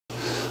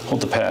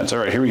Hold the pads. All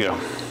right, here we go.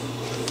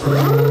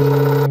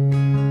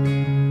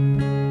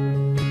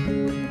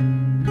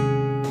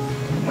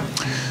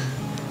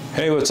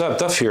 Hey, what's up?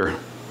 Duff here.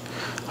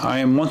 I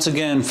am once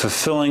again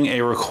fulfilling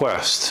a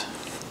request.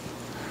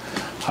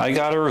 I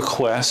got a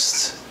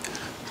request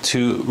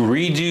to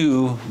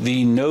redo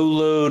the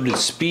no-load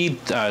speed,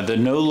 the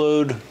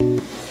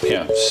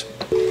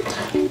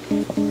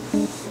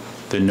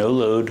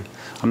no-load,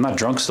 I'm not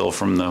drunk still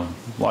from the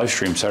live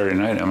stream Saturday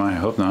night, am I? I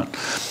hope not.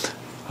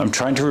 I'm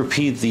trying to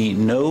repeat the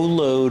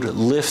no-load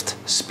lift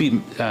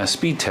speed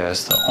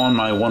test on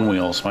my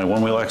OneWheels, my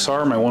OneWheel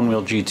XR, my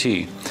OneWheel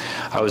GT.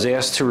 I was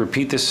asked to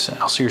repeat this.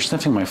 Also, you're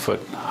sniffing my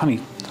foot.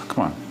 Honey,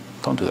 come on,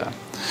 don't do that.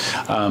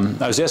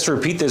 I was asked to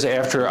repeat this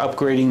after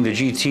upgrading the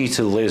GT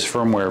to the latest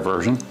firmware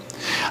version.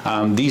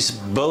 These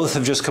both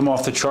have just come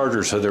off the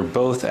charger, so they're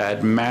both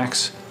at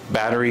max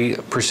battery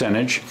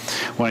percentage.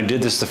 When I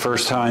did this the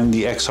first time,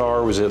 the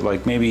XR was at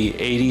like maybe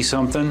 80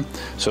 something,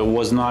 so it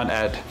was not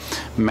at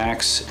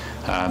max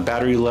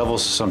battery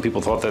levels. Some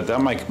people thought that that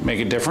might make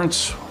a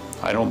difference.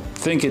 I don't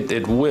think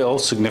it will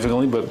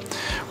significantly, but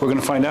we're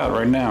gonna find out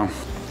right now.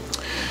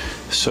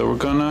 So we're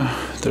gonna,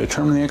 did I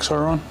turn the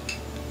XR on?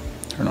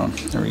 Turn on,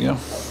 there we go.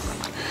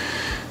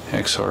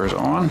 XR is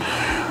on.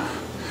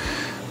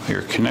 We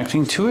are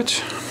connecting to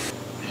it.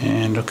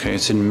 And okay,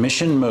 it's in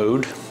mission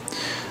mode.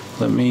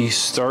 Let me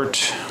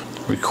start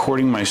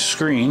recording my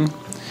screen,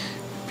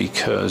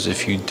 because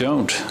if you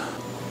don't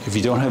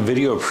have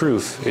video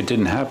proof, it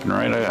didn't happen,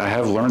 right? I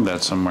have learned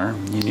that somewhere.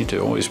 You need to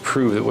always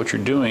prove that what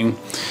you're doing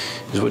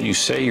is what you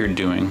say you're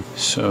doing.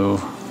 So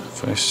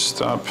if I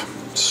stop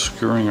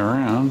screwing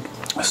around.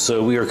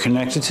 So we are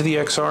connected to the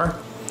XR,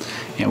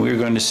 and we are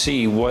going to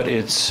see what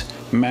its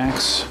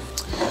max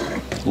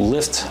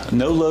lift,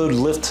 no-load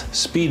lift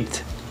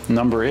speed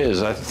number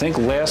is. I think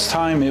last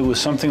time it was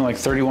something like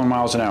 31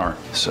 miles an hour.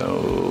 So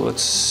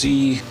let's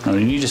see. Oh,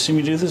 you need to see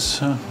me do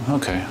this?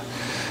 Okay.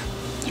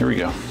 Here we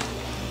go.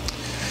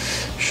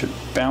 Should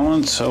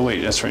balance. Oh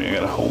wait, that's right. I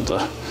gotta hold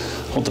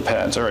the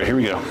pads. All right, here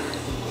we go.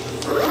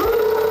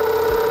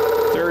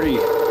 30.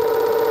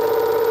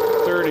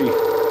 30.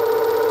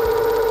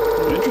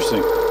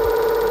 Interesting.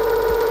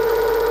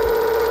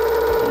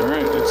 All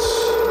right, it's.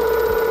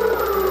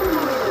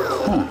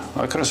 Huh.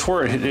 I could have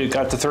swore it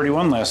got to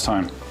 31 last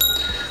time.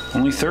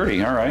 Only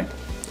 30. All right.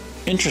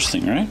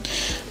 Interesting, right?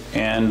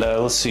 And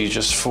let's see.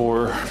 Just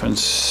for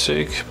fun's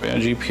sake,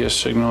 bad GPS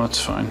signal.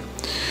 That's fine.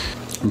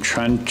 I'm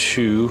trying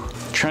to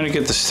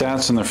get the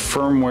stats and the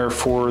firmware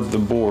for the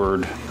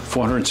board.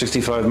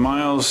 465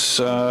 miles,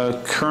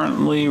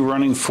 currently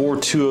running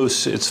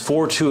 4206, it's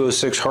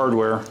 4206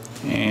 hardware,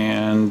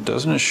 and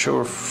doesn't it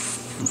show a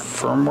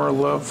firmware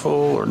level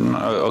or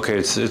not? Okay,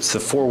 it's the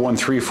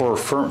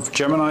 4134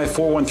 Gemini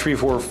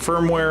 4134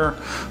 firmware,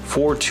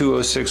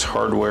 4206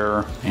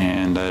 hardware,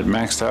 and it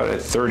maxed out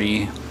at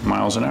 30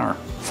 miles an hour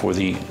for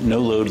the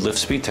no-load lift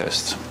speed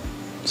test.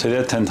 Say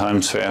that 10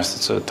 times fast,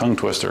 it's a tongue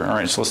twister. All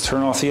right, so let's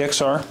turn off the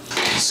XR.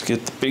 Let's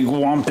get the big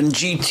Wampin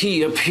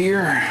GT up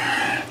here.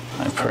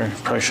 I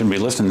probably shouldn't be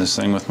lifting this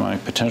thing with my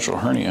potential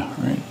hernia,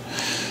 right?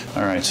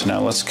 All right, so now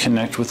let's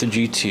connect with the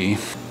GT.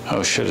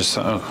 Oh shit,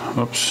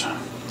 whoops.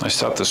 I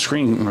stopped the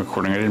screen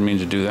recording, I didn't mean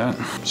to do that.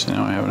 So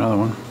now I have another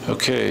one.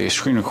 Okay,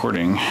 screen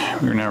recording.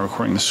 We're now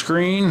recording the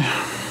screen.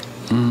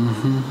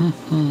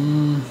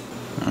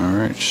 All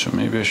right, so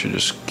maybe I should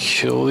just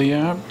kill the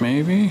app,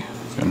 maybe?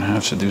 Gonna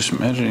have to do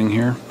some editing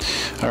here.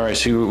 All right,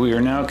 so we are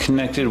now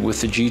connected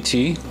with the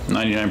GT,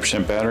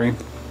 99% battery.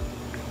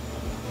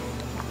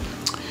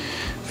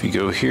 If you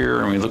go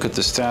here and we look at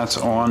the stats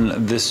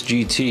on this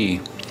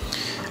GT,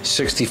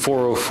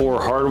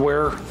 6404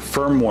 hardware,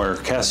 firmware,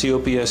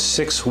 Cassiopeia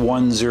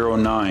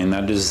 6109.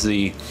 That is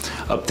the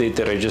update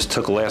that I just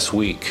took last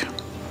week.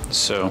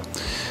 So,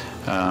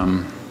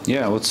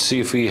 yeah, let's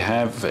see if we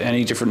have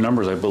any different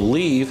numbers. I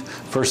believe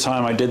first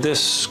time I did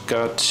this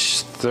got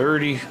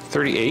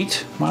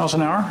 38 miles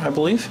an hour, I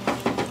believe,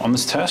 on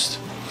this test.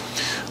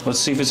 Let's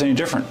see if it's any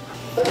different.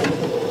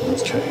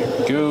 Okay, here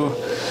we go.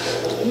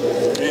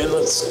 And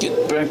let's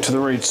get back to the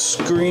right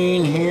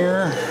screen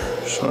here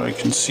so I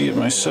can see it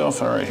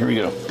myself. All right, here we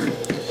go.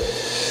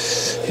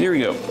 Here we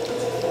go.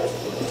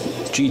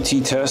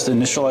 GT test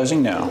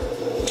initializing now.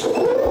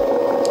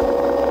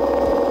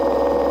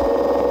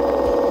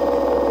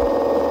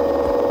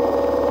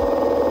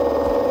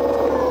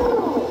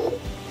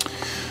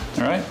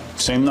 All right,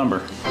 same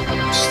number.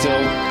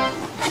 Still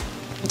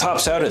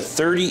tops out at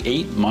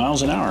 38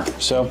 miles an hour.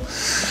 So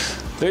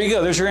there you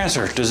go, there's your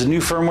answer. Does the new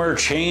firmware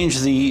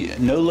change the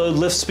no-load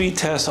lift speed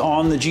test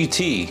on the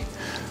GT?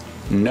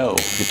 No,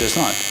 it does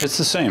not. It's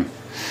the same.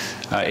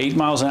 8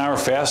 miles an hour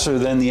faster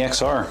than the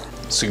XR.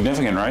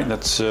 Significant, right?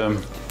 That's,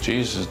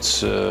 geez,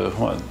 it's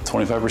what,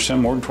 25%,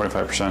 more than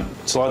 25%.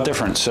 It's a lot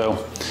different.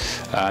 So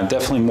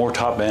definitely more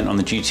top end on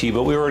the GT,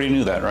 but we already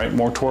knew that, right?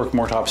 More torque,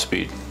 more top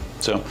speed.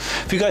 So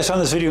if you guys found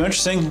this video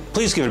interesting,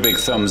 please give it a big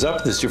thumbs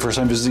up. If this is your first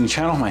time visiting the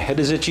channel, my head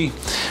is itchy.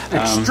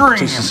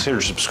 Please consider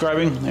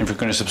subscribing. And if you're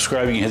going to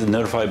subscribe, you can hit the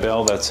notify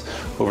bell. That's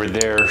over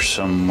there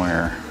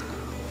somewhere.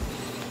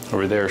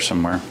 Over there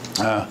somewhere.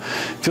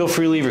 Feel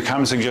free to leave your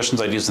comments,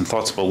 suggestions, ideas, and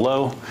thoughts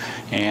below.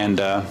 And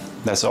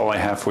that's all I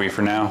have for you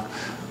for now.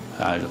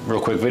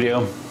 Real quick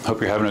video.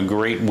 Hope you're having a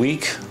great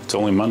week. It's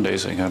only Monday,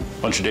 so you got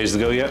a bunch of days to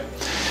go yet.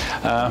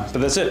 But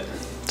that's it.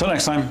 Till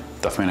next time,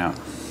 Duffman out.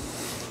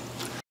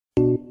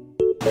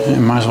 Yeah,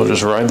 might as well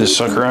just ride this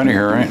sucker out of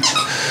here, right?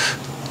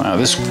 Wow,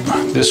 this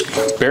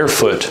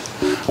barefoot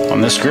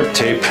on this grip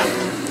tape.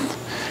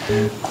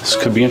 This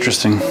could be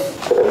interesting.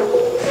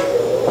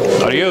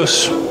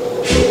 Adios.